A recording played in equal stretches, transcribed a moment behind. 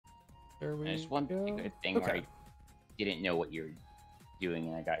There we There's one go. particular thing where I didn't know what you're doing,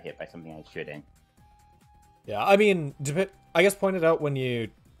 and I got hit by something I shouldn't. Yeah, I mean, I guess point it out when you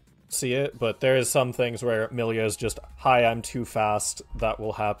see it, but there is some things where Millia is just, hi, I'm too fast, that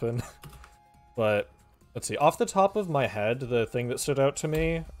will happen. But, let's see, off the top of my head, the thing that stood out to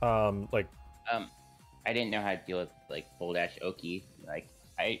me, I didn't know how to deal with, like, full dash Oki. Like,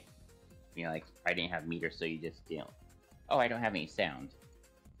 I didn't have meter, so you just, oh, I don't have any sound.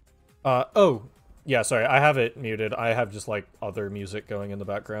 Oh, yeah, sorry, I have it muted. I have just, like, other music going in the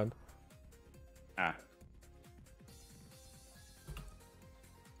background. Ah.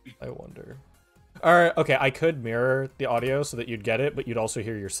 I wonder. Alright, okay, I could mirror the audio so that you'd get it, but you'd also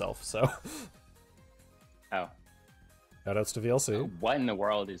hear yourself, so. Oh. Shoutouts to VLC. What in the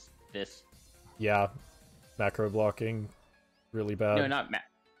world is this? Yeah. Macro blocking. Really bad. No,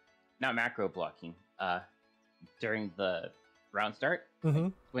 not macro blocking. During the round start,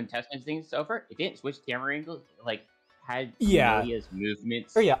 when Testament thing's over, it didn't switch camera angles. Like, had Millia's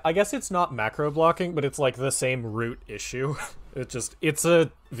movements. Or yeah, I guess it's not macro blocking, but it's like the same root issue. It's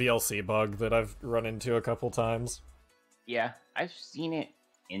a VLC bug that I've run into a couple times. Yeah, I've seen it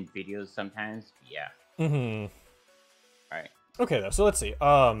in videos sometimes. Yeah. Alright. Okay, though, so let's see.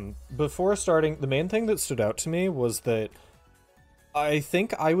 Before starting, the main thing that stood out to me was that I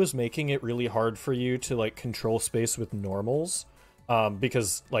think I was making it really hard for you to, like, control space with normals.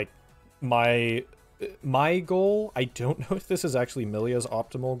 Because, like, my goal, I don't know if this is actually Millia's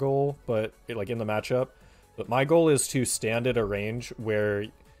optimal goal, but, like, in the matchup, but my goal is to stand at a range where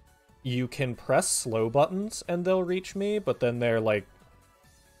you can press slow buttons and they'll reach me, but then they're, like,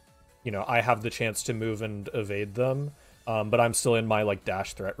 you know, I have the chance to move and evade them, but I'm still in my, like,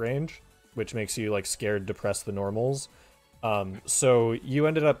 dash threat range, which makes you, like, scared to press the normals. So you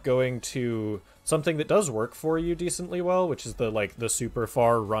ended up going to something that does work for you decently well, which is the super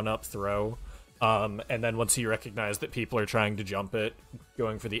far run up throw. And then once you recognize that people are trying to jump it,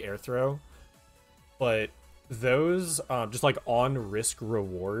 going for the air throw. But those, just like on risk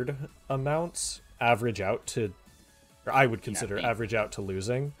reward amounts average out to, or I would consider average out to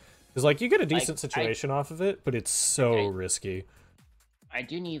losing. Because, like, you get a decent situation off of it, but it's so risky. I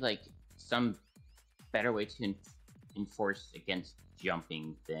do need, like, some better way to enforce against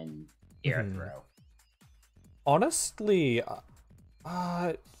jumping than air throw. Honestly,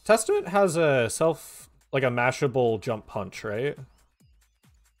 Testament has a a mashable jump punch, right?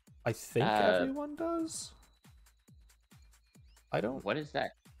 I think everyone does. I don't. What is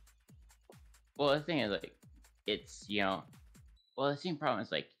that? Well, the thing is, like, it's, well, the same problem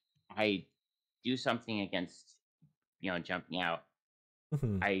is, like, I do something against, jumping out.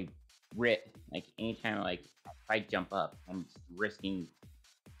 I like, anytime, like, if I jump up, I'm risking,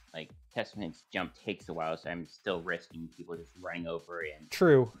 like, Testament's jump takes a while, so I'm still risking people just running over and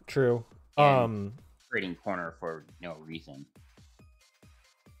True. creating corner for no reason.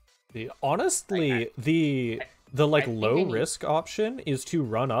 Honestly, the low risk option is to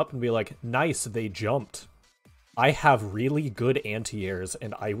run up and be like, nice, they jumped. I have really good anti-airs,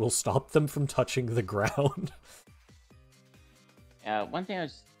 and I will stop them from touching the ground. One thing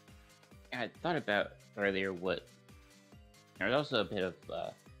I thought about earlier, there was also a bit of,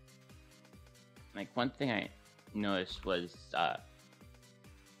 like, one thing I noticed was,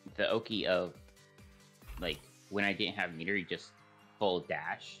 the Oki of, like, when I didn't have meter, you just full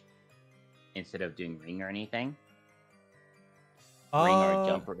dash instead of doing ring or anything. Ring or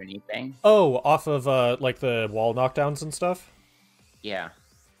jump or anything. Oh, off of, like, the wall knockdowns and stuff? Yeah.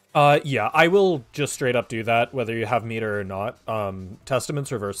 Yeah, I will just straight up do that, whether you have meter or not. Testament's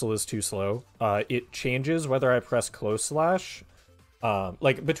reversal is too slow. It changes whether I press close slash,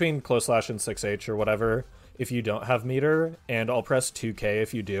 like, between close slash and 6H or whatever, if you don't have meter, and I'll press 2K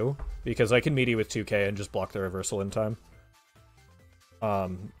if you do, because I can meaty with 2K and just block the reversal in time.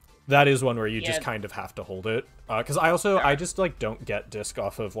 That is one where you just kind of have to hold it. Because I just, like, don't get disc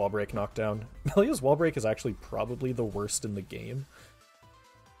off of wall break knockdown. Millia's wall break is actually probably the worst in the game.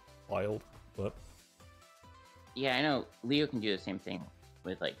 Wild, but... Yeah, I know Leo can do the same thing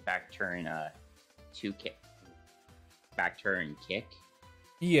with, like, back turn, 2K. Back turn kick.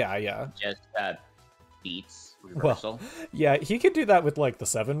 Yeah. Just, beats reversal. Well, yeah, he could do that with, like, the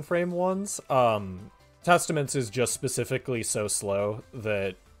 7-frame ones. Testaments is just specifically so slow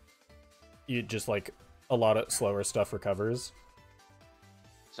that you just, like, a lot of slower stuff recovers.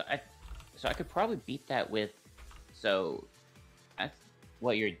 So I could probably beat that with, so that's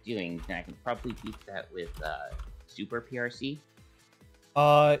what you're doing, then I can probably beat that with super PRC.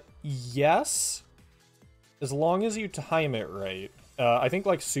 Yes, as long as you time it right. I think,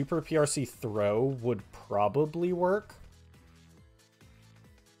 like, super PRC throw would probably work.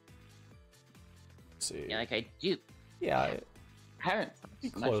 Let's see. Yeah, like I do. Yeah, I haven't.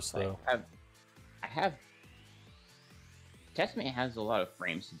 pretty So much, close but though. I have. Testament has a lot of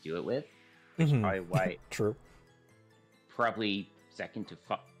frames to do it with, which is probably why. True. Probably second to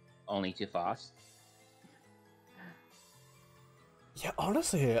only to Fost. Yeah,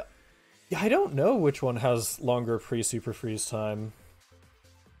 honestly, yeah, I don't know which one has longer pre-super freeze time.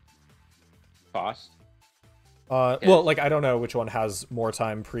 Fost. Well, like I don't know which one has more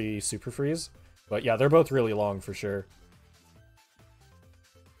time pre-super freeze, but yeah, they're both really long for sure.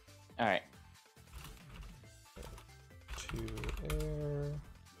 All right. 2 air,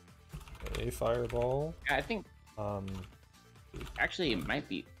 a fireball. I think actually it might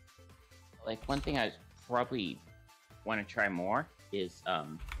be like one thing I probably want to try more is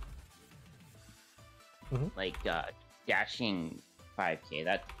like dashing 5k.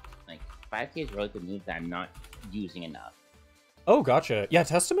 That like 5k is a really good move that I'm not using enough. Oh, gotcha. Yeah,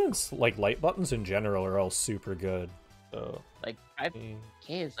 Testament's like light buttons in general are all super good. So like 5k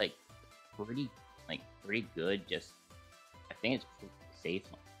is like pretty good. Just I think it's safe.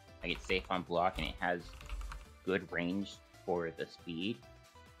 Like it's safe on block and it has good range for the speed.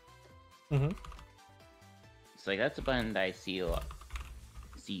 Mm-hmm. So like that's a button that I see a lot,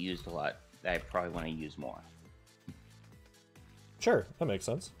 used a lot. That I probably want to use more. Sure, that makes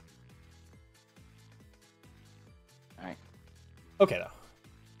sense. All right. Okay,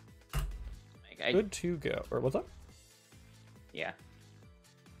 though. Like, Good to go. Or what's up? Yeah.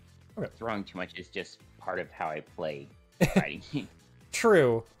 Okay. Throwing too much is just part of how I play fighting.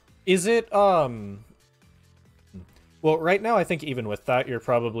 True. Is it, well, right now I think even with that, you're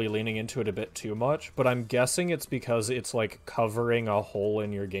probably leaning into it a bit too much, but I'm guessing it's because it's, like, covering a hole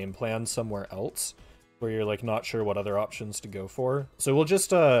in your game plan somewhere else, where you're, like, not sure what other options to go for. So we'll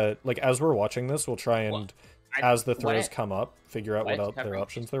just, like, as we're watching this, we'll try and, as the throws come up, figure out what other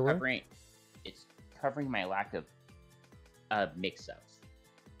options there were. It's covering my lack of mix-ups.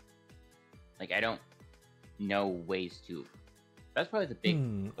 Like, I don't know ways to... That's probably the big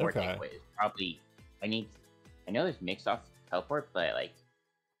core takeaway. Is probably, I know there's mix-off teleport, but, like,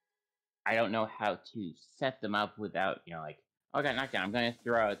 I don't know how to set them up without, you know, like, oh, I got knocked down, I'm going to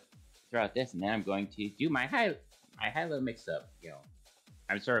throw out this, and then I'm going to do my high-low mix-up, you know.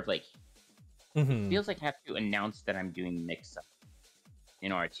 I'm sort of, like, it feels like I have to announce that I'm doing mix-up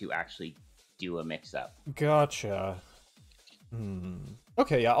in order to actually do a mix-up. Gotcha.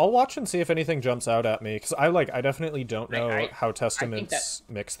 Okay, yeah, I'll watch and see if anything jumps out at me, because I definitely don't know how Testament's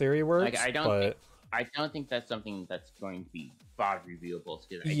mix theory works, like, I don't think that's something that's going to be VOD reviewable.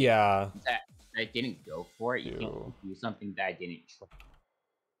 Yeah. I didn't go for it. You can do something that I didn't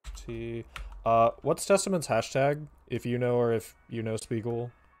try. What's Testament's hashtag? If you know, or if you know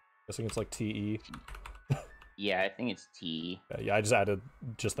Spiegel? I think it's like TE. Yeah, I think it's T. Yeah, I just added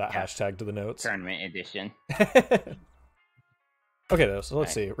just that hashtag to the notes. Tournament edition. Okay, though, so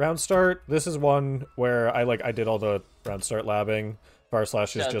let's see. Round start. This is one where I did all the round start labbing. /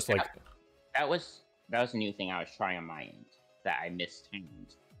 is just like... That was a new thing I was trying on my end that I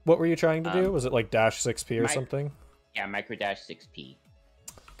mistimed. What were you trying to do? Was it like dash 6p or something? Yeah, micro dash 6p.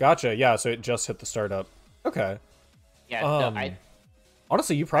 Gotcha, yeah, so it just hit the startup. Okay. Yeah, so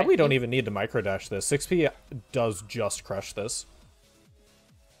honestly, you probably don't even need to micro dash this. 6p does just crush this.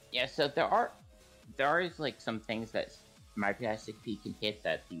 Yeah, so there are like some things that micro dash 6p can hit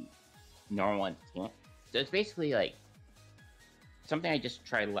that the normal ones can't. So it's basically like something I just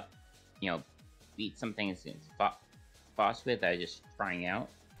try to, you know, beat some things in Fost with that I'm just trying out.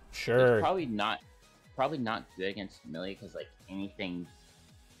 Sure. It's probably not good against Millia because like anything,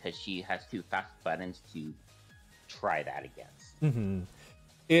 because she has too fast buttons to try that against.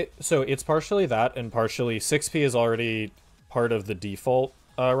 So it's partially that, and partially 6p is already part of the default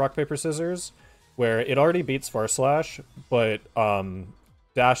rock paper scissors, where it already beats Far Slash, but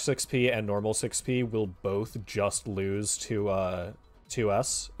dash 6p and normal 6p will both just lose to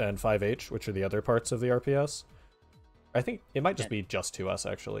 2S and 5H, which are the other parts of the RPS. I think it might just be just 2S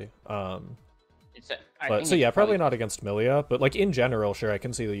actually. So yeah, probably not against Millia, but like in general, sure, I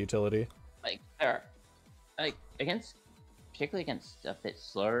can see the utility. Like particularly against a bit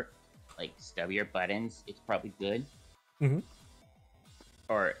slower, like stubbier buttons, it's probably good.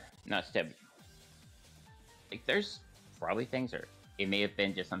 Or not stubby. Like there's probably things, or it may have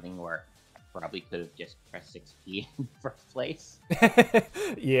been just something where I probably could have just pressed 6p in first place.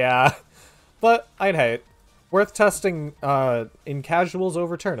 Yeah, but I'd hate. Worth testing in casuals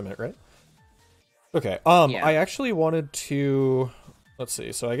over tournament, right? Okay, Yeah. I actually wanted to... Let's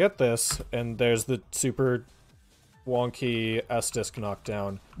see, so I get this, and there's the super wonky S-disc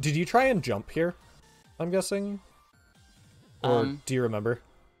knockdown. Did you try and jump here, I'm guessing? Or do you remember?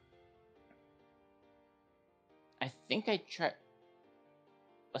 think I tried.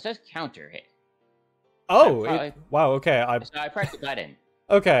 Well, it says counter hit. Oh, wow. Okay, So I pressed the button.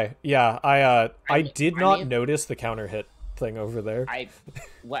 Okay, yeah. I did not have, notice the counter hit thing over there. I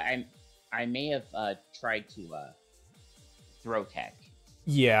may have tried to throw tech.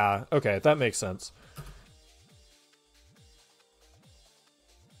 Yeah. Okay, that makes sense.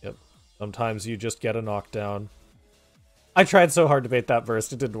 Yep. Sometimes you just get a knockdown. I tried so hard to bait that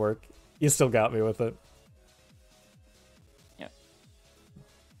burst, it didn't work. You still got me with it. Yep.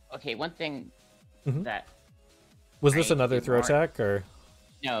 Okay, one thing that was this another throw tech or?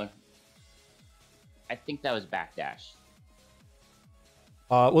 No. I think that was backdash.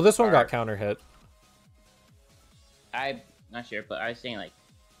 Well, this one got counter hit. I'm not sure, but I was saying like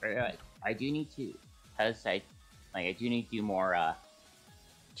I do need to, because I do need to do more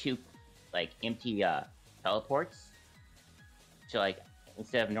 2 empty teleports. So like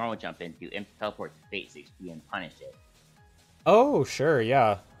instead of normal jump in, do empty teleport to bait 60 and punish it. Oh sure,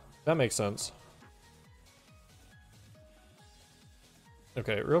 yeah, that makes sense.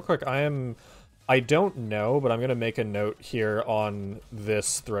 Okay, real quick, I don't know, but I'm going to make a note here on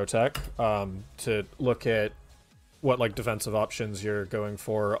this throw tech to look at what like defensive options you're going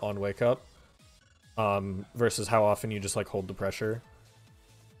for on wake up versus how often you just like hold the pressure.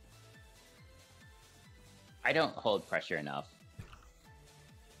 I don't hold pressure enough.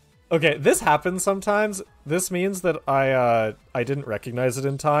 Okay, this happens sometimes. This means that I didn't recognize it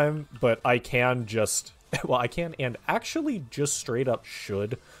in time, but I can just well, I can and actually just straight up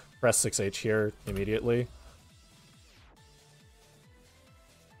should press 6H here immediately.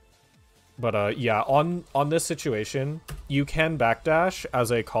 But yeah, on this situation, you can backdash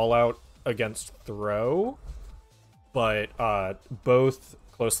as a call out against throw, but both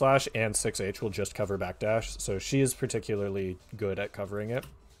close slash and 6H will just cover backdash, so she is particularly good at covering it.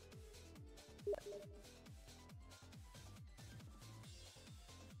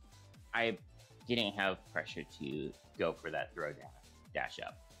 I didn't have pressure to go for that throw dash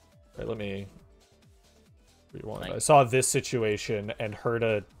up. Right, let me rewind. I saw this situation and heard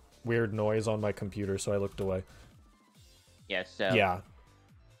a weird noise on my computer, so I looked away. Yeah, so... Yeah.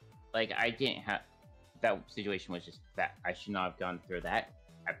 Like, I didn't have... That situation was just that I should not have gone through that.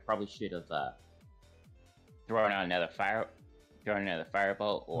 I probably should have thrown out another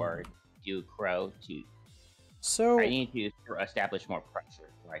fireball or do crow to... So... I need to establish more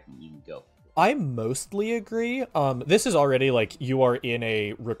pressure so I can even go. I mostly agree. This is already, like, you are in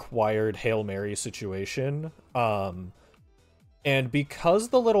a required Hail Mary situation. And because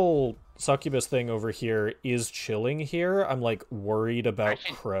the little succubus thing over here is chilling here, I'm, like, worried about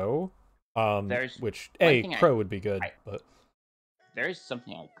Crow. Which, Crow would be good, but... There's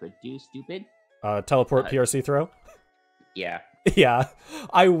something I could do, stupid. Teleport PRC throw? Yeah. Yeah.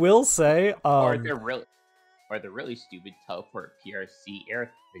 I will say... Or the really stupid teleport PRC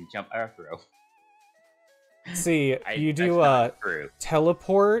air then jump air throw. See, you do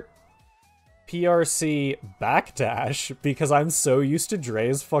teleport PRC backdash because I'm so used to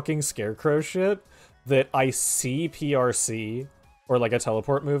Dre's fucking scarecrow shit that I see PRC or like a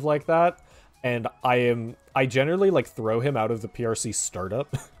teleport move like that, and I generally like throw him out of the PRC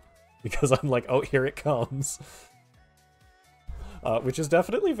startup because I'm like, oh, here it comes. Which is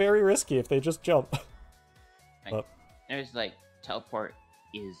definitely very risky if they just jump. There's like teleport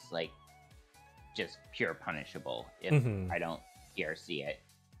is like just pure punishable if I don't PRC it.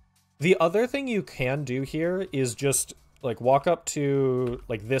 The other thing you can do here is just like walk up to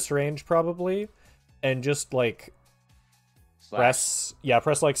like this range probably and just like press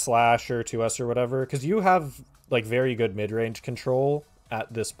like slash or 2S or whatever, because you have like very good mid-range control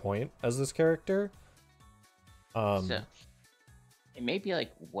at this point as this character. So it may be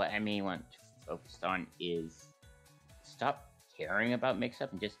like what I may want to focus on is stop caring about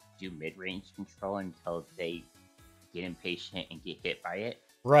mix-up and just do mid-range control until they get impatient and get hit by it.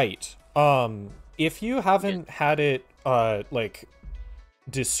 Right. If you haven't had it like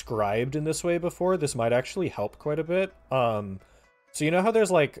described in this way before, this might actually help quite a bit. So you know how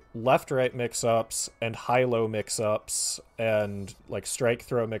there's like left-right mix-ups and high-low mix-ups and like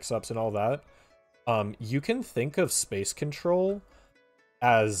strike-throw mix-ups and all that? You can think of space control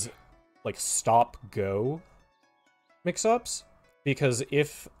as like stop-go mix-ups, because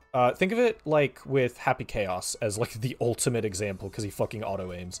if think of it like with Happy Chaos as like the ultimate example because he fucking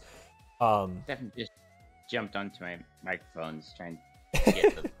auto-aims. Stefan just jumped onto my microphones trying to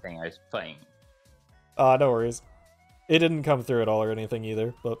get the thing I was playing. No worries. It didn't come through at all or anything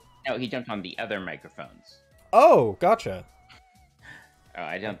either, but... No, he jumped on the other microphones. Oh, gotcha. Oh,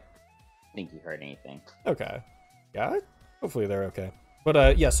 I don't think he heard anything. Okay. Yeah, hopefully they're okay.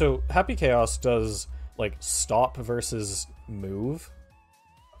 But yeah, so Happy Chaos does like stop versus move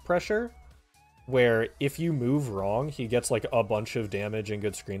pressure, where if you move wrong, he gets like a bunch of damage and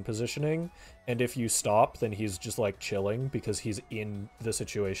good screen positioning, and if you stop, then he's just like chilling because he's in the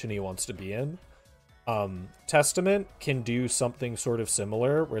situation he wants to be in. Testament can do something sort of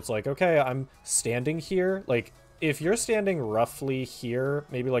similar, where it's like, okay, I'm standing here, like if you're standing roughly here,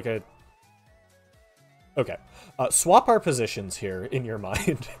 maybe like a... Okay, swap our positions here in your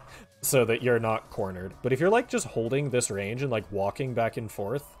mind so that you're not cornered. But if you're like just holding this range and like walking back and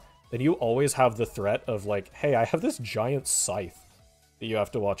forth, then you always have the threat of like, hey, I have this giant scythe that you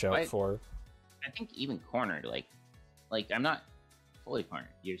have to watch out for. I think even cornered, like I'm not fully cornered.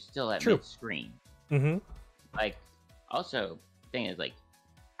 You're still at True. mid-screen. Mm-hmm. Like, also, the thing is, like,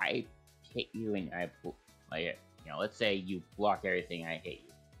 I hit you and I, like, you know, let's say you block everything, I hit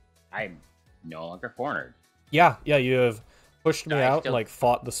you. I'm no longer cornered. Yeah, you have pushed me out and like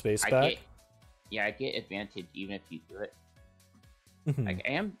fought the space back. I get advantage even if you do it. Mm-hmm. Like,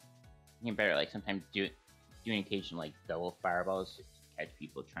 I am getting better, like, sometimes doing occasional, like, double fireballs just to catch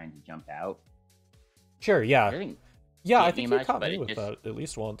people trying to jump out. Sure, yeah. I think you caught me with that at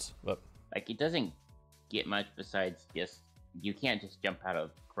least once. But like, it doesn't get much besides just, you can't just jump out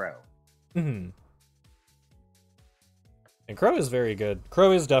of Crow. Mm-hmm. And Crow is very good.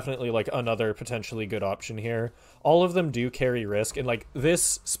 Crow is definitely like another potentially good option here. All of them do carry risk, and like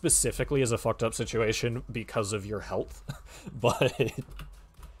this specifically is a fucked up situation because of your health. But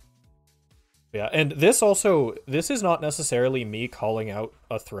yeah, and this is not necessarily me calling out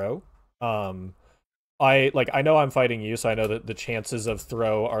a throw. I know I'm fighting you, so I know that the chances of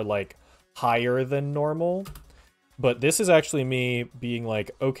throw are like higher than normal. But this is actually me being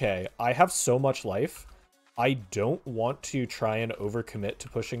like, okay, I have so much life. I don't want to try and overcommit to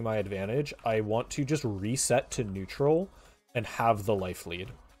pushing my advantage. I want to just reset to neutral and have the life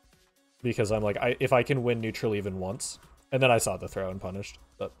lead. Because I'm like, if I can win neutral even once. And then I saw the throw and punished.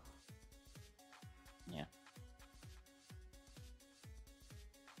 But yeah.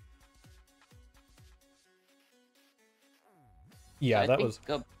 Yeah,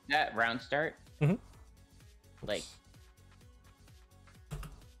 so that round start. Mm-hmm. Like,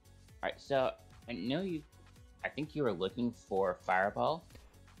 alright, so I know I think you were looking for Fireball,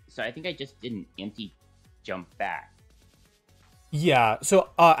 so I think I just did an empty jump back. Yeah, so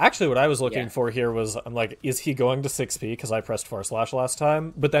actually what I was looking for here was, I'm like, is he going to 6p? Because I pressed // last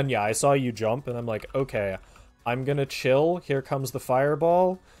time. But then, yeah, I saw you jump, and I'm like, okay, I'm gonna chill. Here comes the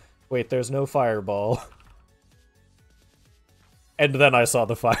Fireball. Wait, there's no Fireball. And then I saw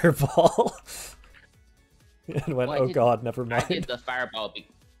the Fireball. And went, oh god, never mind. I did the Fireball,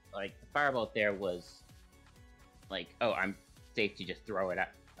 like, the Fireball there was like, oh, I'm safe to just throw it out.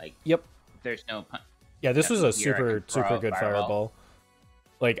 Like, yep. There's no... Yeah, this was a super good Fireball.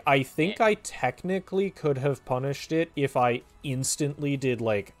 Like, I think I technically could have punished it if I instantly did,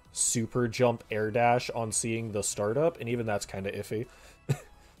 like, super jump air dash on seeing the startup, and even that's kind of iffy.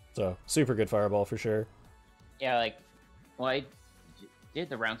 So, super good Fireball for sure. Yeah, like, well, I did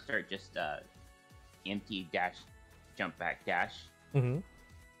the round start just empty dash, jump back dash. Mm-hmm.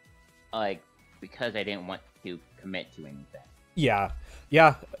 Like, because I didn't want to commit to anything. Yeah.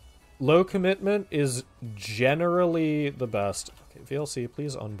 Low commitment is generally the best. Okay, VLC,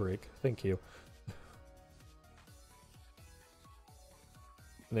 please unbreak. Thank you.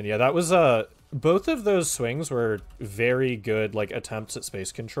 And then, yeah, that was, both of those swings were very good, like, attempts at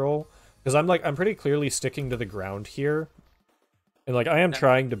space control. Because I'm pretty clearly sticking to the ground here. And, like, I am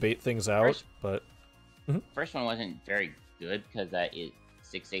trying to bait things out, but... Mm-hmm. First one wasn't very good, because that is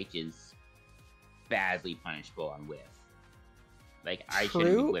 6H is badly punishable on whiff. Like, I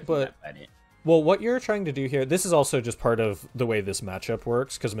shouldn't be whiffing that button. Well, what you're trying to do here, this is also just part of the way this matchup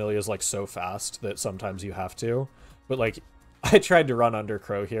works, because Millia is, like, so fast that sometimes you have to. But, like, I tried to run under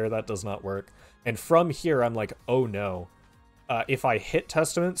Crow here, that does not work. And from here, I'm like, oh no. If I hit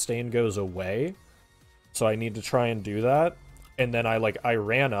Testament, Stain goes away. So I need to try and do that. And then I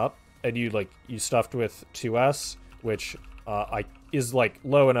ran up, and you stuffed with 2S, which is, like,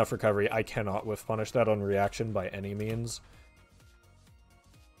 low enough recovery. I cannot whiff punish that on reaction by any means.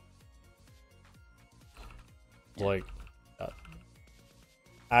 Like,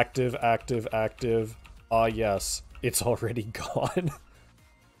 active. Ah, yes, it's already gone.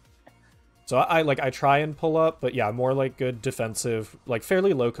 So I try and pull up, but yeah, more like good defensive, like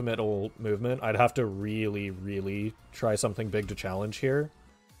fairly low committal movement. I'd have to really try something big to challenge here.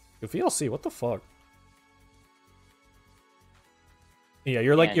 VLC, what the fuck? Yeah,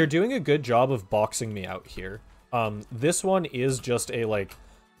 you're doing a good job of boxing me out here. This one is just a, like,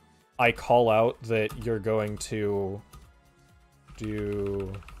 I call out that you're going to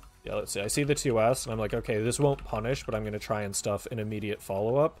do... Yeah, let's see. I see the 2S, and I'm like, okay, this won't punish, but I'm going to try and stuff an immediate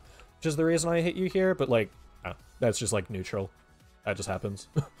follow-up, which is the reason I hit you here, but, like, that's just, like, neutral. That just happens.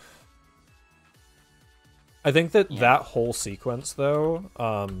 I think that that whole sequence, though,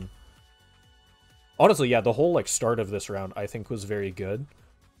 honestly, yeah, the whole, like, start of this round, I think, was very good.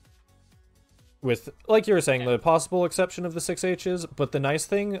 With, like you were saying, the possible exception of the 6Hs, but the nice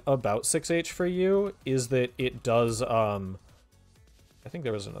thing about 6H for you is that it does, I think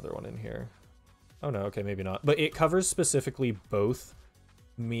there was another one in here. Oh no, okay, maybe not. But it covers specifically both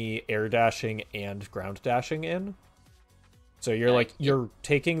me air dashing and ground dashing in. So you're, like, you're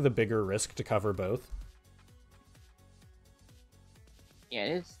taking the bigger risk to cover both. Yeah,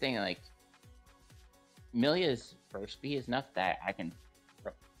 this thing, like, Millia's first speed is enough that I can,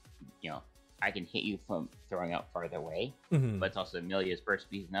 you know, I can hit you from throwing out farther away, but it's also Millia's burst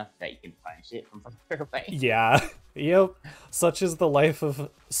speed enough that you can punish it from farther away. Yeah, yep. Such is the life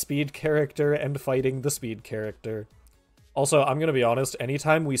of speed character and fighting the speed character. Also, I'm gonna be honest,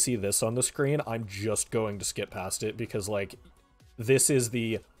 anytime we see this on the screen, I'm just going to skip past it because, like, this is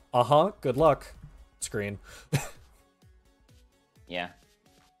the, good luck screen. Yeah.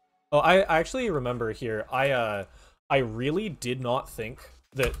 Oh, I actually remember here, I really did not think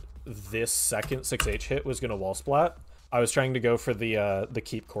that this second 6H hit was gonna wall splat. I was trying to go for the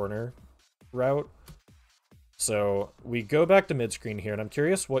keep corner route. So we go back to mid screen here, and I'm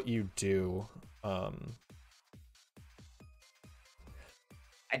curious what you do.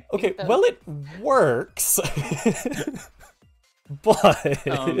 Okay, well, it works, but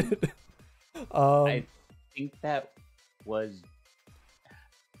I think that was.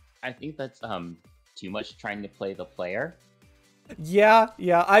 I think that's too much trying to play the player. Yeah.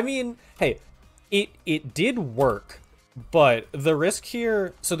 I mean, hey, it did work, but the risk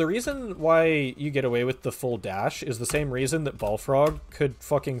here... So the reason why you get away with the full dash is the same reason that Balfrog could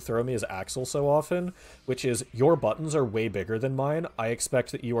fucking throw me as Axel so often, which is your buttons are way bigger than mine. I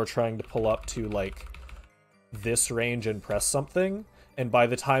expect that you are trying to pull up to, like, this range and press something, and by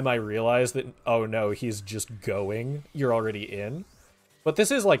the time I realize that, oh no, he's just going, you're already in. But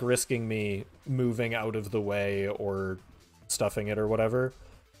this is, like, risking me moving out of the way or stuffing it or whatever.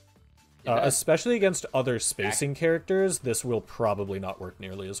 Especially against other spacing characters, this will probably not work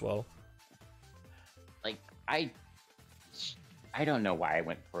nearly as well. Like, I don't know why I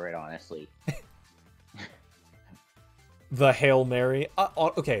went for it, honestly. The Hail Mary.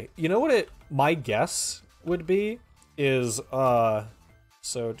 Okay, you know what my guess would be is,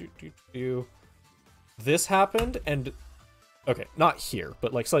 so this happened, and okay, not here,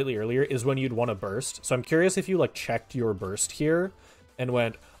 but, like, slightly earlier is when you'd want to burst. So I'm curious if you, like, checked your burst here and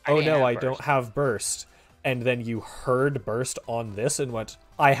went, oh no, I don't have burst. And then you heard burst on this and went,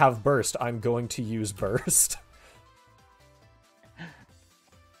 I have burst, I'm going to use burst.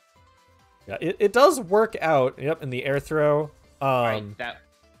 Yeah, it does work out. Yep, in the air throw.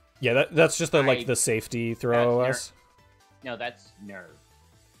 That's just the, like, the safety throw OS. No, that's nerve.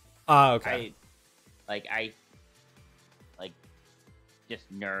 Okay. I just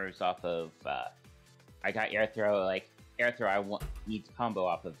nerves off of I got air throw, I need to combo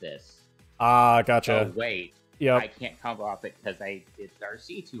off of this. Gotcha. Oh wait, yep. I can't combo off it because I did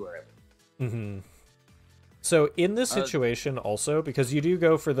RC too early. So in this situation also, because you do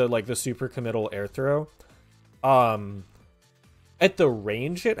go for the, like, the super committal air throw, at the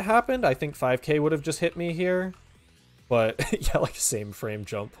range it happened, I think 5k would have just hit me here, but yeah, like, same frame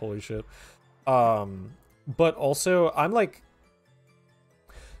jump, holy shit. But also I'm like,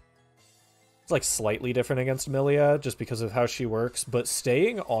 like, slightly different against Millia just because of how she works, but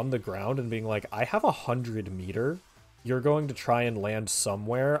staying on the ground and being like, I have 100 meter, you're going to try and land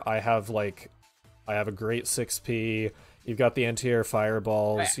somewhere. I have a great 6p, you've got the anti-air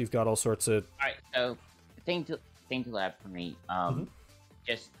fireballs, you've got all sorts of... Alright, so thing to lab for me,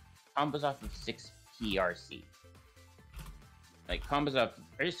 just combos off of 6p RC. Like, combos off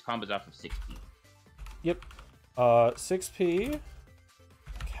of 6p. Yep. 6p,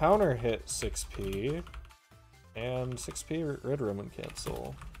 counter hit 6p, and 6p red room and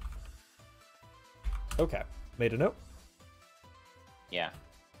cancel. Okay, made a note. Yeah.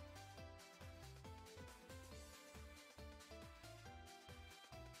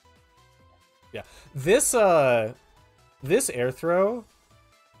 Yeah, this air throw,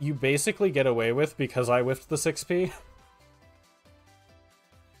 you basically get away with because I whiffed the 6p.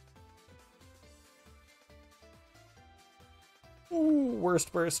 Ooh,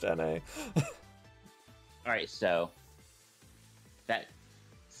 worst burst NA. Alright, so that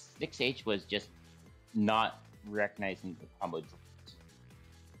 6H was just not recognizing the combo.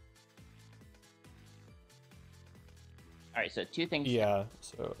 All right, so two things. Yeah.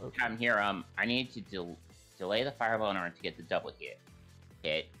 So okay. I'm here. I need to delay the fireball in order to get the double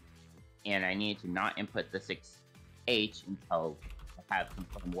hit, and I need to not input the 6H until I have some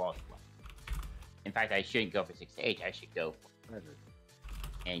fucking walls left. In fact, I shouldn't go for 6H. I should go for further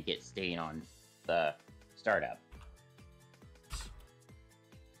and get staying on the startup.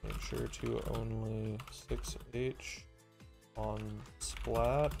 Make sure to only 6H on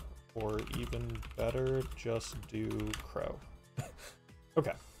splat, or even better, just do crow.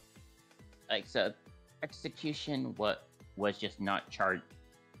 Okay. Like, so execution was just not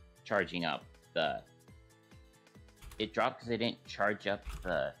charging up the. It dropped because I didn't charge up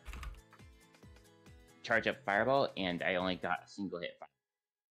fireball, and I only got a single hit.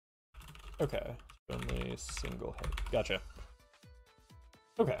 Okay, only single hit. Gotcha.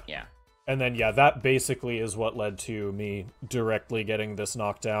 Okay. Yeah. And then, yeah, that basically is what led to me directly getting this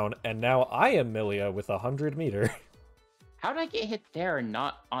knockdown, and now I am Millia with 100 meter. How did I get hit there and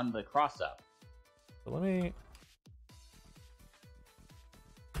not on the cross-up? So let me...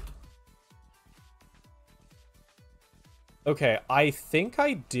 Okay, I think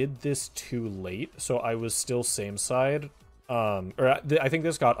I did this too late, so I was still same side. I think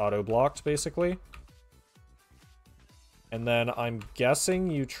this got auto-blocked, basically. And then I'm guessing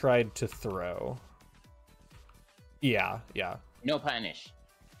you tried to throw. Yeah. No punish.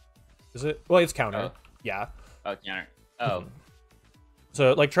 Is it? Well, it's counter. Oh. Yeah. Oh, counter. Oh.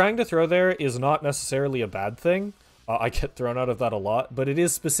 So, like, trying to throw there is not necessarily a bad thing. I get thrown out of that a lot, but it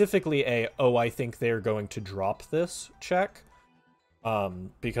is specifically I think they're going to drop this check.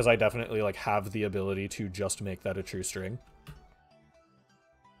 Because I definitely, like, have the ability to just make that a true string.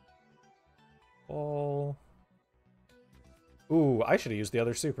 Oh. Ooh, I should have used the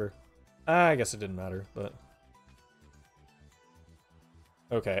other super. I guess it didn't matter, but...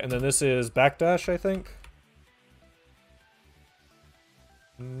 Okay, and then this is backdash, I think?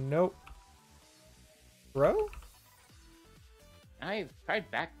 Nope. Throw? I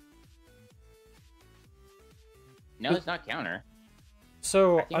tried back. No, it's not counter.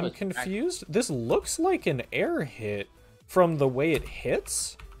 So, I'm confused. This looks like an air hit from the way it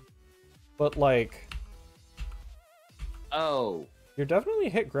hits, but, like... Oh. You're definitely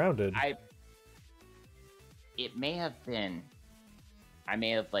hit grounded. It may have been... I may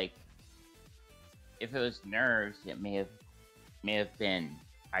have, like... If it was nerves, it may have been...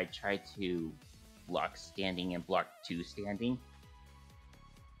 I tried to block standing and block 2 standing.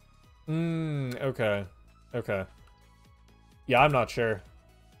 Okay. Yeah, I'm not sure.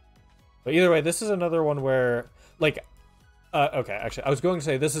 But either way, this is another one where, like... okay, actually, I was going to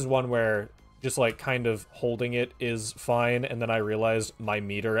say this is one where just, like, kind of holding it is fine, and then I realized my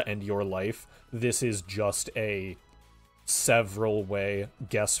meter and your life, this is just a several way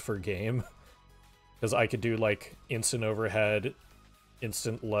guess for game. Because I could do, like, instant overhead,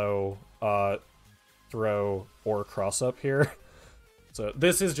 instant low, throw, or cross up here. So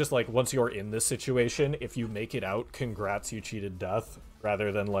this is just, like, once you're in this situation, if you make it out, congrats, you cheated death,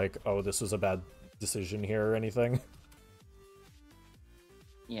 rather than, like, oh, this was a bad decision here or anything.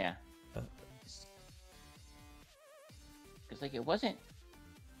 Yeah. Because, like, it wasn't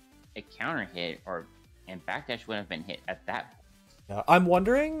a counter hit, and backdash wouldn't have been hit at that point. Yeah, I'm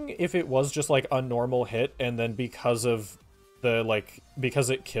wondering if it was just, like, a normal hit, and then because of the, like, because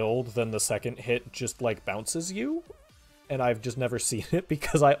it killed, then the second hit just, like, bounces you? And I've just never seen it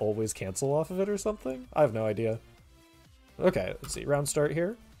because I always cancel off of it or something? I have no idea. Okay, let's see. Round start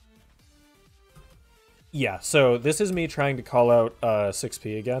here. Yeah, so this is me trying to call out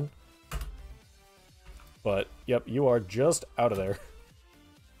 6P again. But, yep, you are just out of there.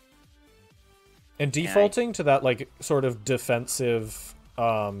 And defaulting to that, like, sort of defensive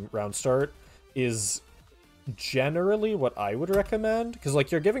round start is generally what I would recommend. Because,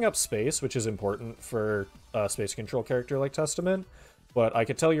 like, you're giving up space, which is important for a space control character like Testament. But I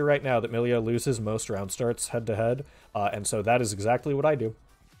could tell you right now that Millia loses most round starts head-to-head. And so that is exactly what I do.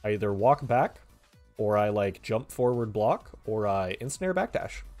 I either walk back, or I, like, jump forward block, or I insnare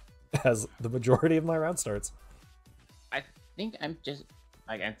backdash as the majority of my round starts. I think I'm just...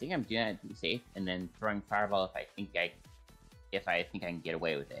 Like, I think I'm doing it to be safe, and then throwing fireball if I think I can get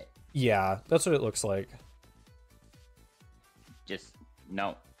away with it. Yeah, that's what it looks like. Just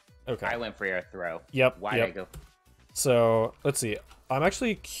no. Okay. I went for your throw. Yep. Why did I go? So let's see. I'm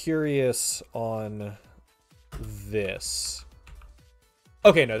actually curious on this.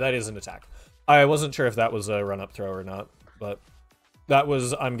 Okay, no, that is an attack. I wasn't sure if that was a run-up throw or not, but that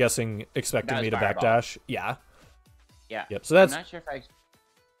was, I'm guessing, expecting me to fireball. backdash. Yeah. Yeah. Yep. So that's. I'm not sure if I.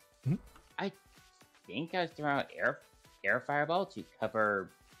 I think I was throwing out air fireball to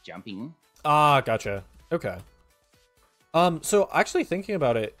cover jumping. Ah, gotcha. Okay. So actually thinking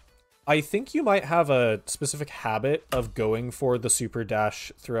about it, I think you might have a specific habit of going for the super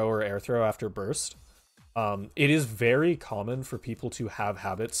dash throw or air throw after burst. It is very common for people to have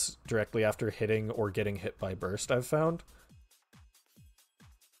habits directly after hitting or getting hit by burst, I've found.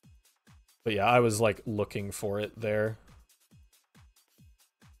 But yeah, I was like looking for it there.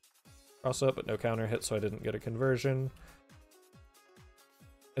 Cross up, but no counter hit, so I didn't get a conversion.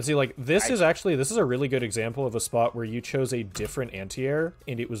 And see, like, this is a really good example of a spot where you chose a different anti-air,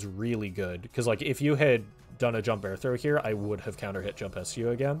 and it was really good. Because, like, if you had done a jump air throw here, I would have counter hit jump SU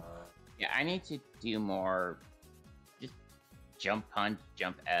again. Yeah, I need to do more just jump punch,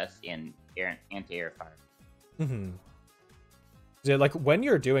 jump S, and anti-air fire. Mm-hmm. Yeah, like, when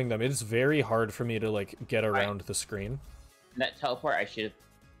you're doing them, it's very hard for me to, like, get around the screen. That teleport, I should have...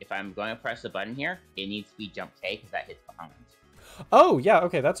 If I'm going to press the button here, it needs to be jump K, because that hits behind. Oh, yeah,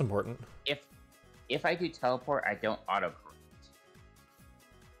 okay, that's important. If I do teleport, I don't auto-correct.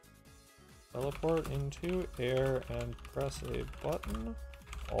 Teleport into air and press a button.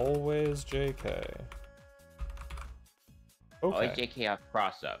 Always JK. Okay. Always JK off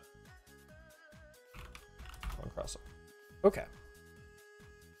cross-up. On cross-up. Okay.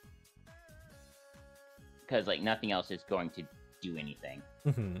 Because, like, nothing else is going to do anything.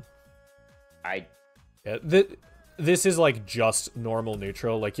 Mm-hmm. Yeah, this is like just normal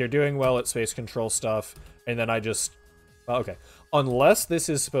neutral. Like you're doing well at space control stuff, and then I just okay. Unless this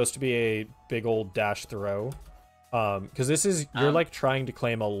is supposed to be a big old dash throw, because this is you're like trying to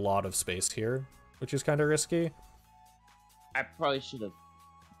claim a lot of space here, which is kind of risky. I probably should have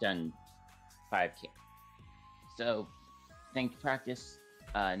done 5K. So, think practice,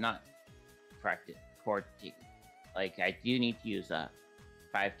 not practice core. Like I do need to use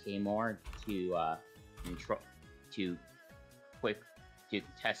 5K more to control to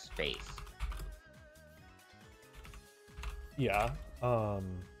test space. Yeah.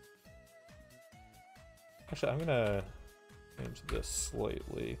 Actually, I'm gonna change this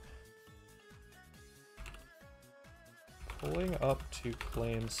slightly. Pulling up to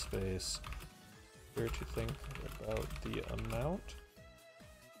claim space. Here to think about the amount.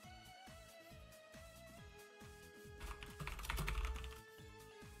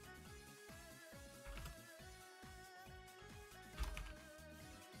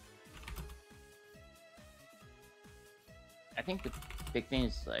 I think the big thing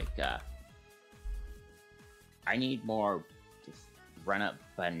is like I need more just run up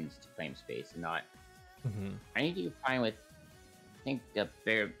buttons to claim space and not. Mm-hmm. I need to find with. I think the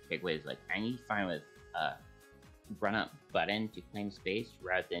very big way is like I need to find with run up button to claim space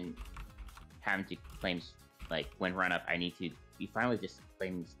rather than having to claim like when run up. I need to be fine with just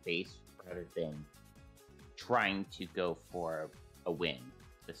claiming space rather than trying to go for a win.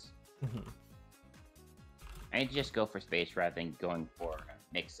 This. Mm-hmm. I need to just go for space rather than going for a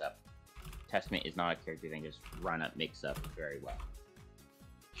mix-up. Testament is not a character that can just run up mix-up very well.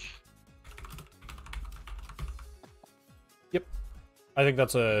 Yep. I think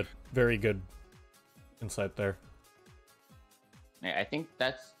that's a very good insight there. I think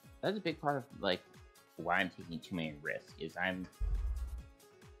that's a big part of like why I'm taking too many risks is I'm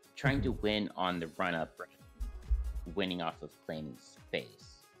trying to win on the run-up, winning off of claiming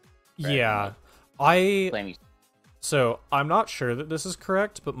space. Yeah. So I'm not sure that this is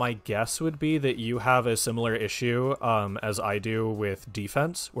correct, but my guess would be that you have a similar issue as I do with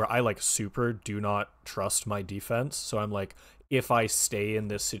defense, where I like super do not trust my defense. So I'm like, if I stay in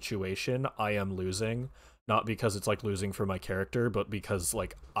this situation, I am losing, not because it's like losing for my character, but because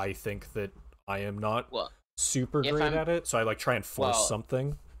like I think that I am not super great at it. So I like try and force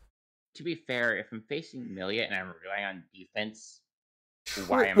something. To be fair, if I'm facing Millia and I'm relying on defense.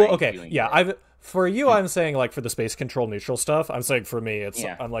 Why am I doing it? For you, I'm saying like for the space control neutral stuff. I'm saying for me, it's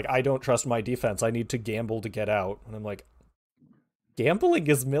I'm like I don't trust my defense. I need to gamble to get out, and I'm like, gambling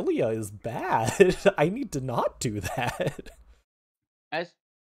as Millia is bad. I need to not do that.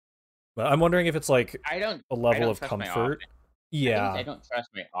 But I'm wondering if it's like a level of comfort. Yeah, I don't trust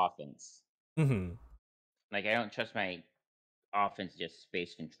my offense. Mm-hmm. Like I don't trust my offense, just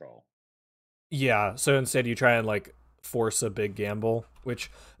space control. Yeah, so instead you try and like force a big gamble, which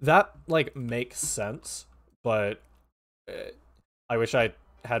that like makes sense, but I wish I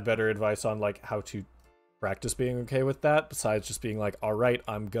had better advice on like how to practice being okay with that besides just being like, all right,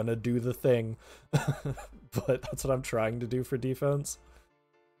 I'm gonna do the thing. But that's what I'm trying to do for defense.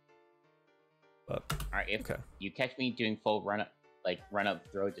 But all right, if you catch me doing full run up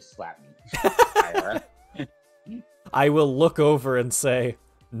throw, just slap me. I will look over and say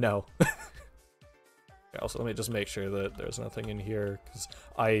no. Also, let me just make sure that there's nothing in here, because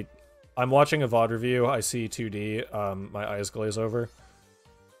I I'm watching a VOD review. I see 2D. My eyes glaze over.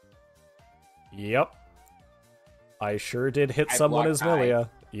 Yep. I sure did hit someone as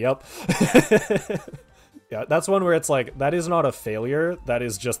Millia. Yep. Yeah, that's one where it's like, that is not a failure. That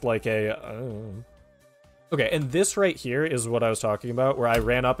is just like a... Okay, and this right here is what I was talking about, where I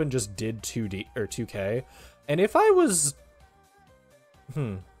ran up and just did 2D or 2K. And if I was...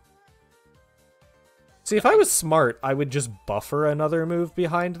 See, if I was smart, I would just buffer another move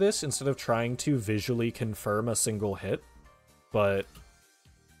behind this instead of trying to visually confirm a single hit. But...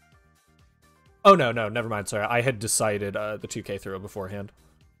 Oh, no, never mind. Sorry, I had decided the 2K throw beforehand.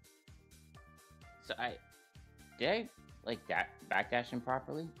 So did I, like, that backdash him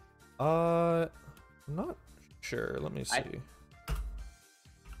properly? I'm not sure. Let me see.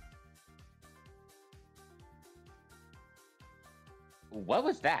 What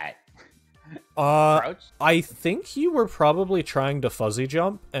was that? Crouch? I think you were probably trying to fuzzy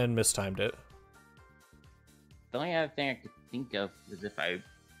jump and mistimed it. The only other thing I could think of was if I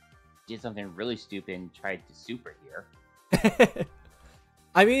did something really stupid and tried to super here.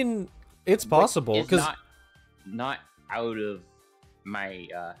 I mean, it's possible because not out of my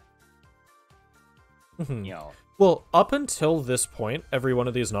you know. Well, up until this point, every one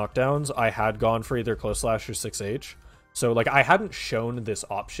of these knockdowns, I had gone for either close slash or 6H. So like I hadn't shown this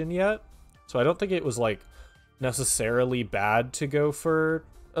option yet. So I don't think it was like necessarily bad to go for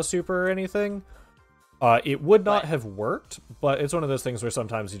a super or anything. It would not have worked, but it's one of those things where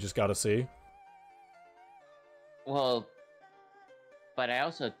sometimes you just gotta see. Well, but I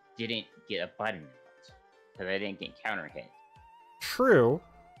also didn't get a button because I didn't get counter hit. True.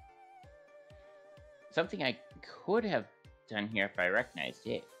 Something I could have done here if I recognized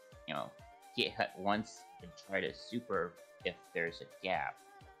it, you know, get hit once and try to super if there's a gap.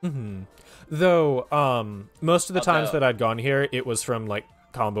 Though, most of the times that I'd gone here, it was from like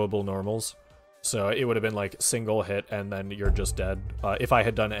comboable normals. So it would have been like single hit and then you're just dead. If I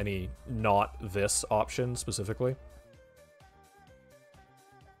had done any not this option specifically.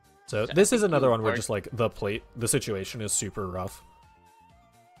 So this is another one where just like the situation is super rough.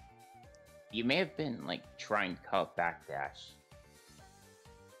 You may have been like trying to call backdash.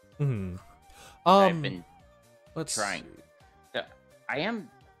 I've been trying. So I am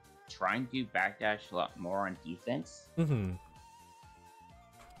trying to do backdash a lot more on defense.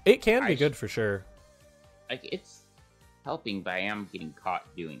 It can be good for sure. Like it's helping, but I am getting caught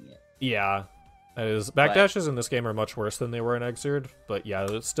doing it. Yeah. Backdashes in this game are much worse than they were in Xrd, but yeah,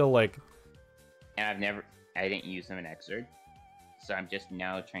 it's still like... And I didn't use them in Xrd, so I'm just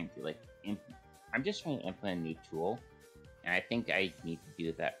now trying to like, I'm just trying to implement a new tool, and I think I need to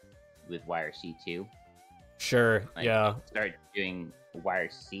do that with Wire C too. Sure, like, yeah. Start doing Wire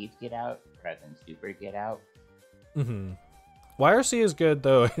C to get out, rather than Super get out. Wire C is good,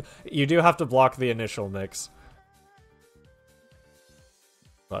 though. You do have to block the initial mix.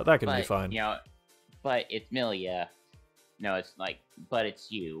 But that can be fine. You know, but it's Millia. No, it's like, but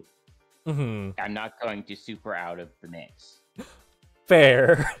it's you. I'm not going to super out of the mix.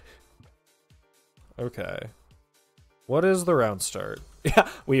 Fair. Okay. What is the round start? Yeah,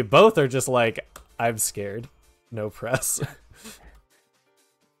 we both are just like, I'm scared. No press.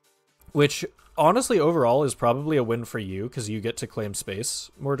 Which, honestly, overall is probably a win for you, because you get to claim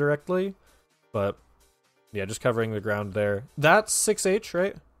space more directly. But, yeah, just covering the ground there. That's 6H,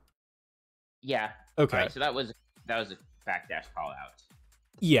 right? Yeah. Okay. Right, so that was a backdash call out.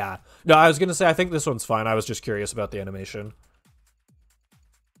 Yeah. No, I was going to say, I think this one's fine. I was just curious about the animation.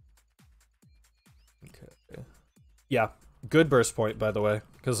 Okay. Yeah. Good burst point, by the way.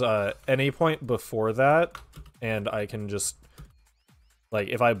 Because any point before that, and I can just... Like,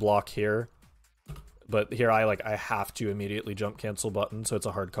 if I block here... But here I have to immediately jump cancel button, so it's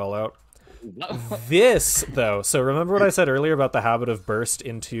a hard call out. This, though, so remember what I said earlier about the habit of burst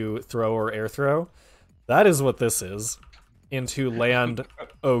into throw or air throw? That is what this is. Into land,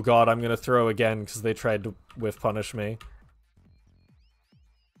 oh god, I'm gonna throw again because they tried to whiff punish me.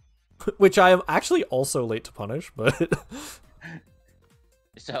 Which I am actually also late to punish, but...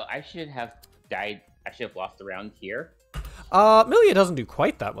 So I should have died, I should have lost the round here. Millia doesn't do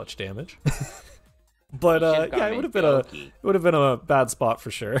quite that much damage. But yeah, it would have been a bad spot for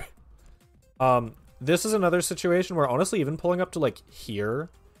sure. This is another situation where honestly, even pulling up to like here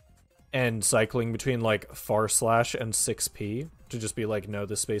and cycling between like far slash and 6p to just be like, no,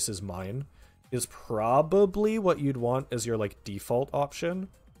 this space is mine, is probably what you'd want as your like default option.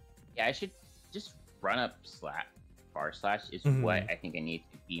 Yeah, I should just run up far slash is what I think I need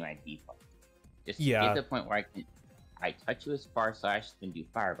to be my default. Just get to the point where I touch you with far slash, then do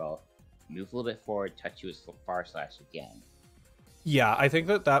fireball. Move a little bit forward, touch you with far slash again. Yeah, I think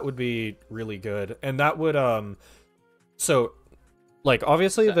that that would be really good. And that would, so, like,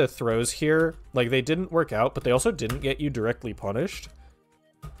 obviously So, the throws here, like, they didn't work out, but they also didn't get you directly punished.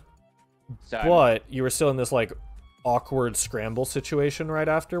 so But you were still in this, like, awkward scramble situation right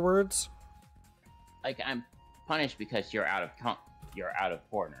afterwards. I'm punished because you're out of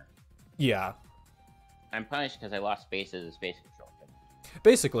corner. Yeah. I'm punished because I lost space as a space control.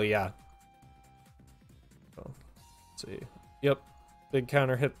 Basically, yeah. Oh, let's see. Yep. Big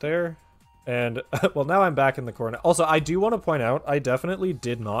counter hit there. And, well, now I'm back in the corner. Also, I do want to point out, I definitely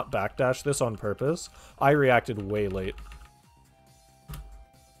did not backdash this on purpose. I reacted way late.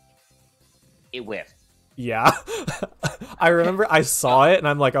 It whiffed. Yeah. I remember I saw it, and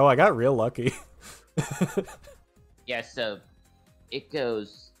I'm like, oh, I got real lucky. Yeah, so it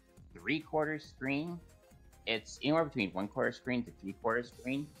goes 3/4 screen. It's anywhere between 1/4 screen to 3/4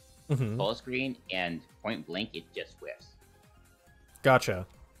 screen, full screen, and point blank, it just whiffs. Gotcha.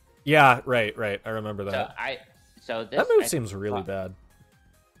 Yeah, right. I remember that. So this That move seems really bad.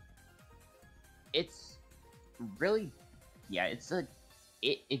 It's really, yeah.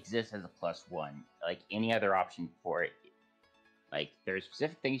 It exists as a +1. Like any other option for it, like there's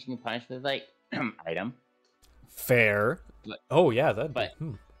specific things you can punish with, like item. Fair. But, oh yeah, that. But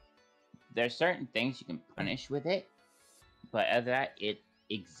there's certain things you can punish with it, but other than that, it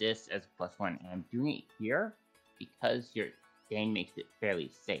exists as a +1. And I'm doing it here because your game makes it fairly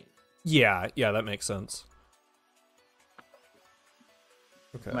safe. Yeah, that makes sense.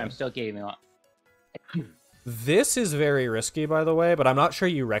 Okay. But I'm still getting a lot. This is very risky, by the way, but I'm not sure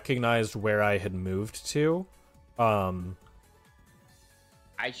you recognized where I had moved to. I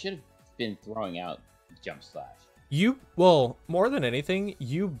should have been throwing out jump slash. Well, more than anything,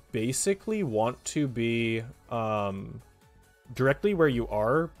 you basically want to be directly where you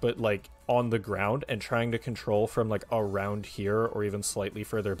are, but like on the ground and trying to control from like around here or even slightly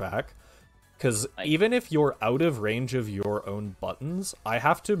further back. Because even if you're out of range of your own buttons, I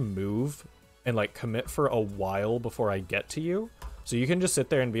have to move and like commit for a while before I get to you. So you can just sit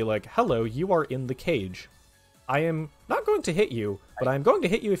there and be like, hello, you are in the cage. I am not going to hit you, but I'm going to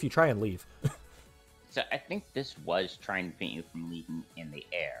hit you if you try and leave. So I think this was trying to prevent you from leaving in the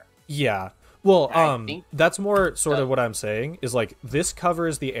air. Yeah. Well, that's more sort of what I'm saying, is like, this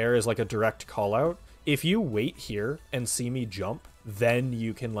covers the air as like a direct call out. If you wait here and see me jump, then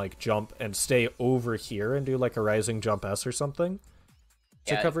you can like jump and stay over here and do like a rising jump S or something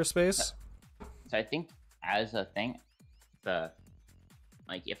to cover space. So I think as a thing,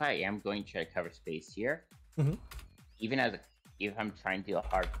 if I am going to try to cover space here, even if I'm trying to do a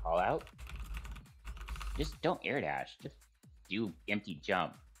hard call out, just don't air dash. Just do empty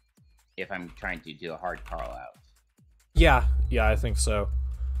jump if I'm trying to do a hard call out. Yeah, I think so.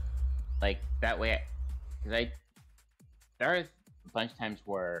 Like that way, because there are a bunch of times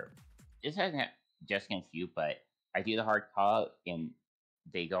where this hasn't just against you, but I do the hard call out and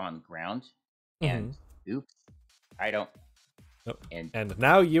they go on the ground, and oops, I don't. Oh. And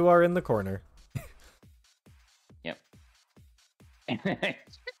now you are in the corner. Yep. All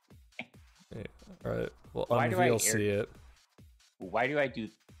right. Well, unveil see it. Why do I do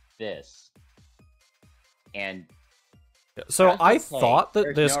this? And so I thought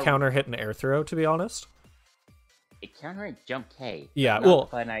that this counter hit an air throw, to be honest. It counter hit jump K. Yeah, well,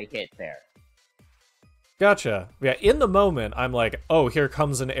 when I hit there. Gotcha. Yeah, in the moment, I'm like, oh, here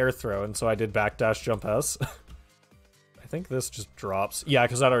comes an air throw, and so I did backdash jump S. I think this just drops. Yeah,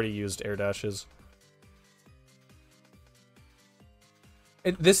 because I'd already used air dashes.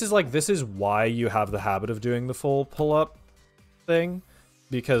 This is why you have the habit of doing the full pull-up thing,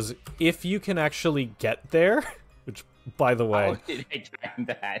 because if you can actually get there, which, by the way, how did I time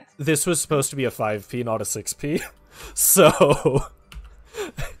that? This was supposed to be a 5p, not a 6p, so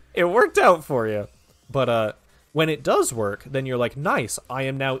it worked out for you. But when it does work, then you're like, nice, I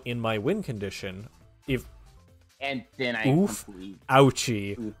am now in my win condition. And then I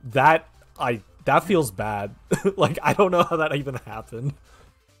ouchie. Oof. That feels bad. Like, I don't know how that even happened.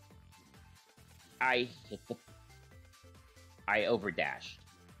 I overdashed.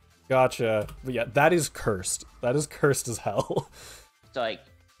 Gotcha. But yeah, that is cursed. That is cursed as hell. So, like,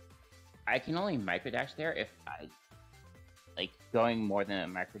 I can only microdash there if I, like, going more than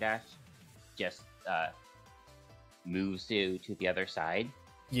a microdash just moves to the other side.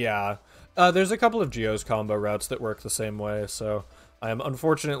 Yeah. There's a couple of Geo's combo routes that work the same way, so I am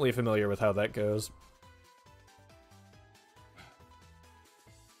unfortunately familiar with how that goes.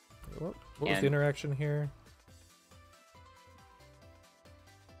 What was the interaction here?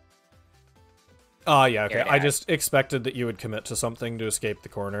 Oh, yeah, okay. I just expected that you would commit to something to escape the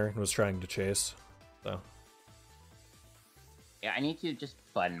corner and was trying to chase. So. Yeah, I need to just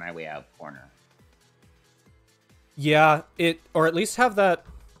button my way out of corner. Yeah, or at least have that.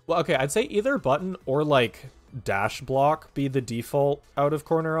 Well, okay, I'd say either button or like dash block be the default out of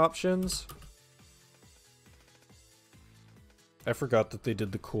corner options. I forgot that they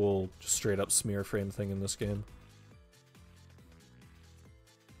did the cool straight up smear frame thing in this game.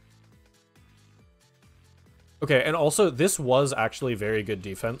 Okay, and also this was actually very good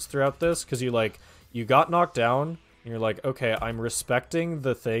defense throughout this, because you got knocked down, and you're like, okay, I'm respecting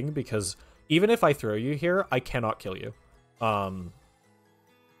the thing, because even if I throw you here, I cannot kill you.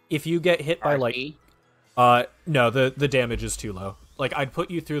 If you get hit by RC? no, the damage is too low. Like, I'd put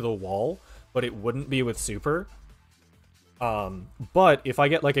you through the wall, but it wouldn't be with super. But if I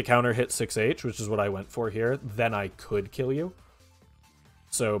get like a counter hit 6H, which is what I went for here, then I could kill you.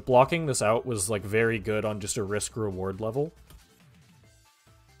 So blocking this out was like very good on just a risk reward level.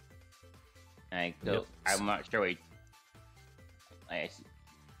 Yep. I'm not sure. I see.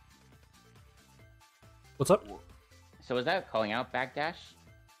 What's up? So was that calling out backdash?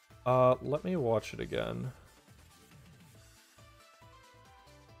 Let me watch it again.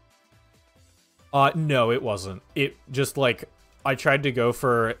 No, it wasn't. It just, like, I tried to go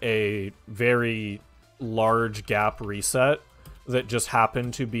for a very large gap reset that just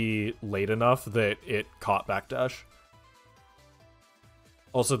happened to be late enough that it caught backdash.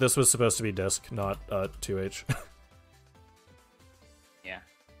 Also, this was supposed to be disc, not 2H. Yeah.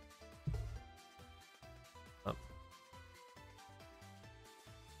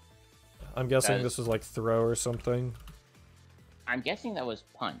 I'm guessing this was like throw or something. I'm guessing that was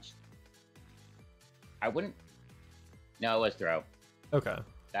punch. I wouldn't... No, it was throw. Okay.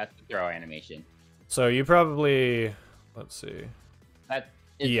 That's the throw animation. So you probably... Let's see. That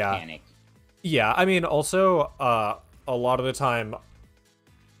is panic. Yeah, I mean, also, a lot of the time,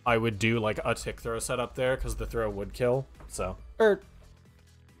 I would do, like, a tick throw setup there, because the throw would kill, so... the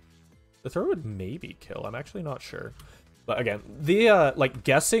throw would maybe kill, I'm actually not sure. But again, the, like,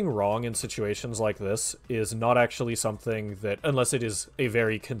 guessing wrong in situations like this is not actually something that, unless it is a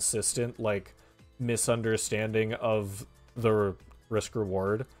very consistent, like, misunderstanding of the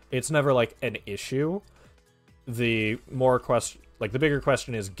risk-reward, it's never, like, an issue. The bigger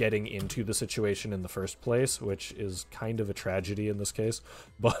question is getting into the situation in the first place, which is kind of a tragedy in this case.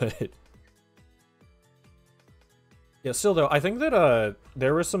 But yeah, still though, I think that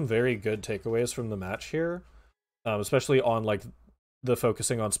there were some very good takeaways from the match here, especially on like the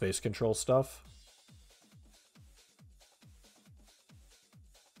focusing on space control stuff.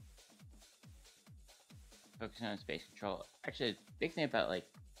 Focusing on space control. Actually, the big thing about like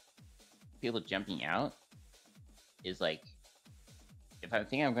people jumping out is like, if I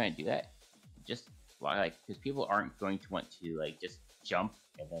think I'm going to do that, just like, because people aren't going to want to like just jump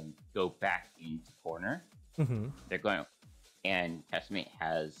and then go back into corner. Mm-hmm. They're going, and Testament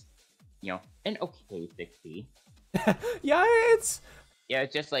has, you know, an okay 6P. Yeah, it's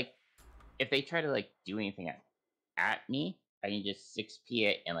just like if they try to like do anything at me, I can just 6P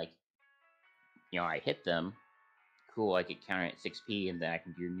it and like, you know, I hit them. Cool, I could counter at 6P and then I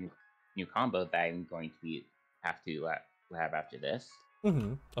can do new combo that I'm going to have to have after this.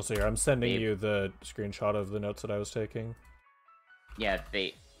 Mm-hmm. Also, here I'm sending you the screenshot of the notes that I was taking. Yeah,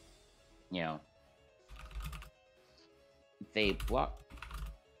 they block.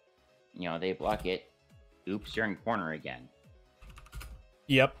 You know, they block it. Oops, you're in corner again.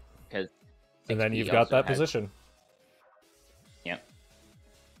 Yep. Because and then you've got that position. Yep.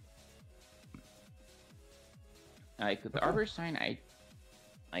 Like with the Arbor Sign, I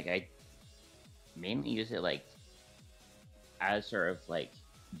mainly use it like as sort of like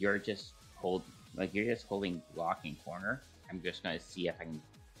you're just holding block in corner. I'm just gonna see if I can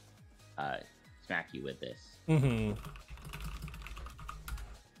smack you with this. Mm-hmm.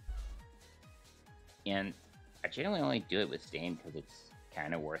 And I generally only do it with Stain because it's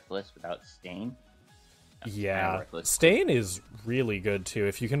kind of worthless without Stain. Yeah, Stain is really good too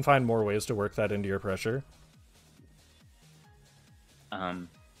if you can find more ways to work that into your pressure. I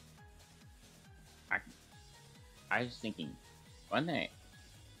was thinking, one thing,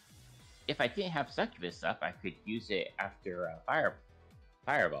 if I didn't have Succubus stuff, I could use it after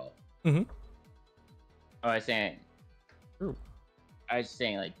Fireball. Mm-hmm. Oh, I was saying, Ooh. I was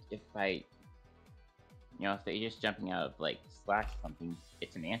saying, like, if I, you know, if they're just jumping out of, like, slash something,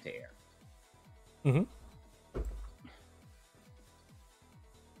 it's an anti-air. Mm-hmm.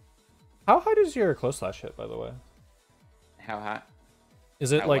 How high does your close slash hit, by the way? How high?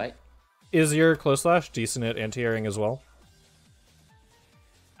 Is it, like, what? Is your close slash decent at anti-airing as well?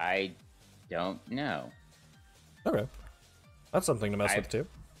 I don't know. Okay. That's something to mess with, too.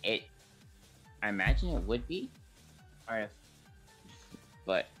 I imagine it would be. Or if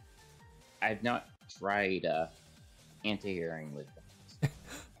but I've not tried anti-airing with them.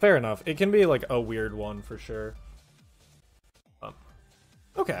 Fair enough. It can be like a weird one for sure.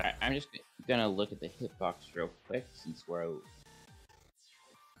 Okay. I'm just gonna look at the hitbox real quick since we're.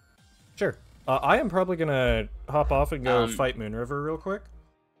 Sure. I am probably gonna hop off and go fight Moonriver real quick,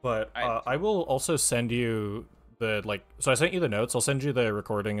 but I will also send you the So I sent you the notes. I'll send you the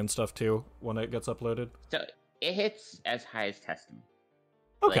recording and stuff too when it gets uploaded. So it hits as high as Testament.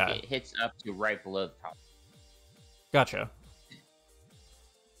 Okay. Like, it hits up to right below the top. Gotcha.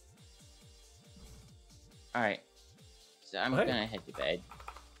 All right. So I'm gonna head to bed.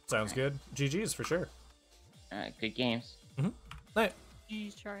 Sounds good. GG's for sure. Good games. Night.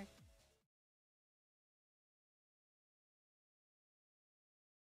 GG's, Charey.